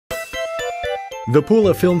The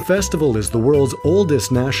Pula Film Festival is the world's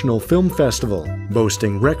oldest national film festival,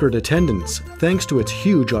 boasting record attendance thanks to its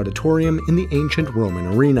huge auditorium in the ancient Roman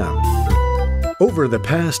arena. Over the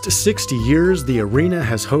past 60 years, the arena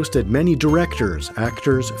has hosted many directors,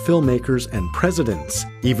 actors, filmmakers, and presidents.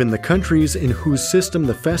 Even the countries in whose system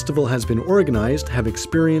the festival has been organized have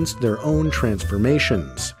experienced their own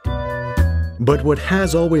transformations. But what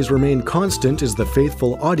has always remained constant is the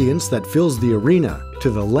faithful audience that fills the arena to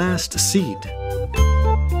the last seat.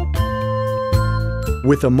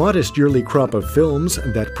 With a modest yearly crop of films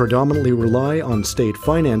that predominantly rely on state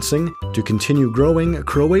financing, to continue growing,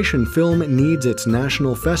 Croatian film needs its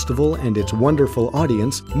national festival and its wonderful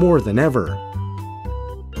audience more than ever.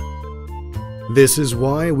 This is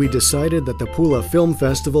why we decided that the Pula Film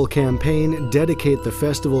Festival campaign dedicate the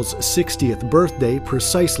festival's 60th birthday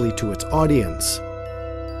precisely to its audience.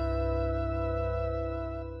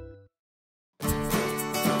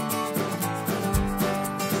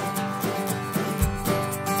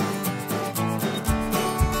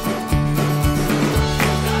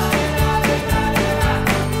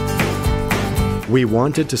 We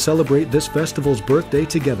wanted to celebrate this festival's birthday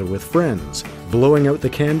together with friends, blowing out the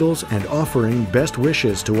candles and offering best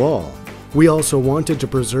wishes to all. We also wanted to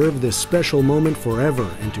preserve this special moment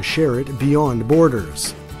forever and to share it beyond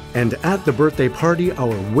borders. And at the birthday party,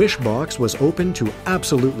 our wish box was open to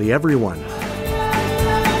absolutely everyone.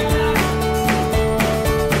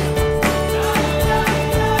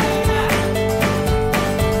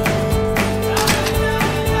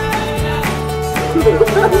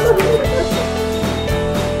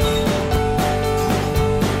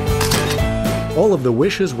 All of the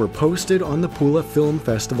wishes were posted on the Pula Film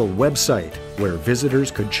Festival website, where visitors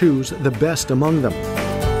could choose the best among them.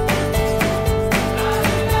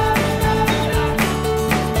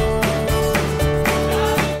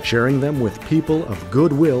 Sharing them with people of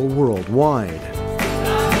goodwill worldwide.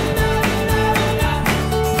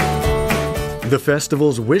 The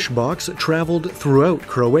festival's wish box traveled throughout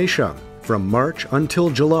Croatia. From March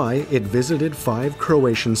until July, it visited 5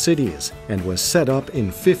 Croatian cities and was set up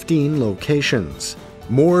in 15 locations.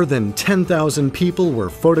 More than 10,000 people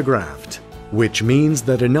were photographed, which means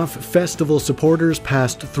that enough festival supporters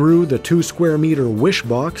passed through the 2-square-meter wish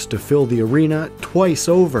box to fill the arena twice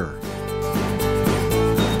over.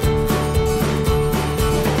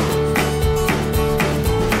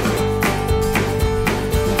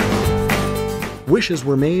 Wishes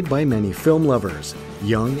were made by many film lovers,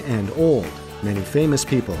 young and old, many famous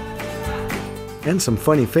people, and some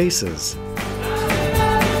funny faces.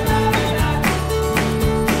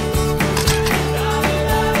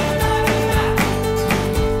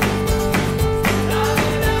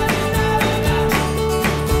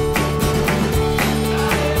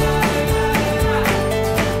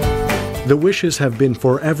 The wishes have been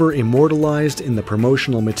forever immortalized in the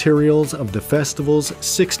promotional materials of the festival's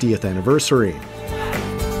 60th anniversary.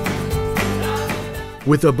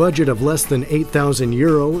 With a budget of less than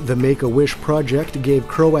 €8,000, the Make-A-Wish project gave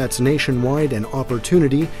Croats nationwide an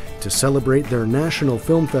opportunity to celebrate their national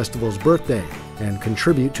film festival's birthday and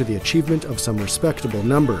contribute to the achievement of some respectable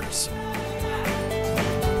numbers.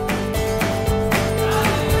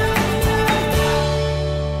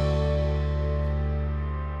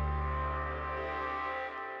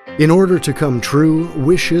 In order to come true,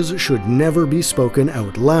 wishes should never be spoken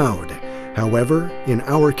out loud. However, in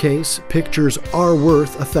our case, pictures are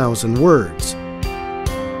worth 1,000 words.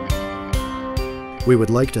 We would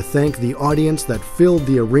like to thank the audience that filled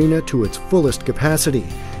the arena to its fullest capacity,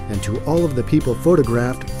 and to all of the people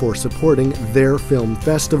photographed for supporting their film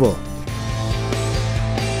festival.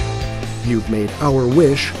 You've made our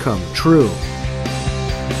wish come true.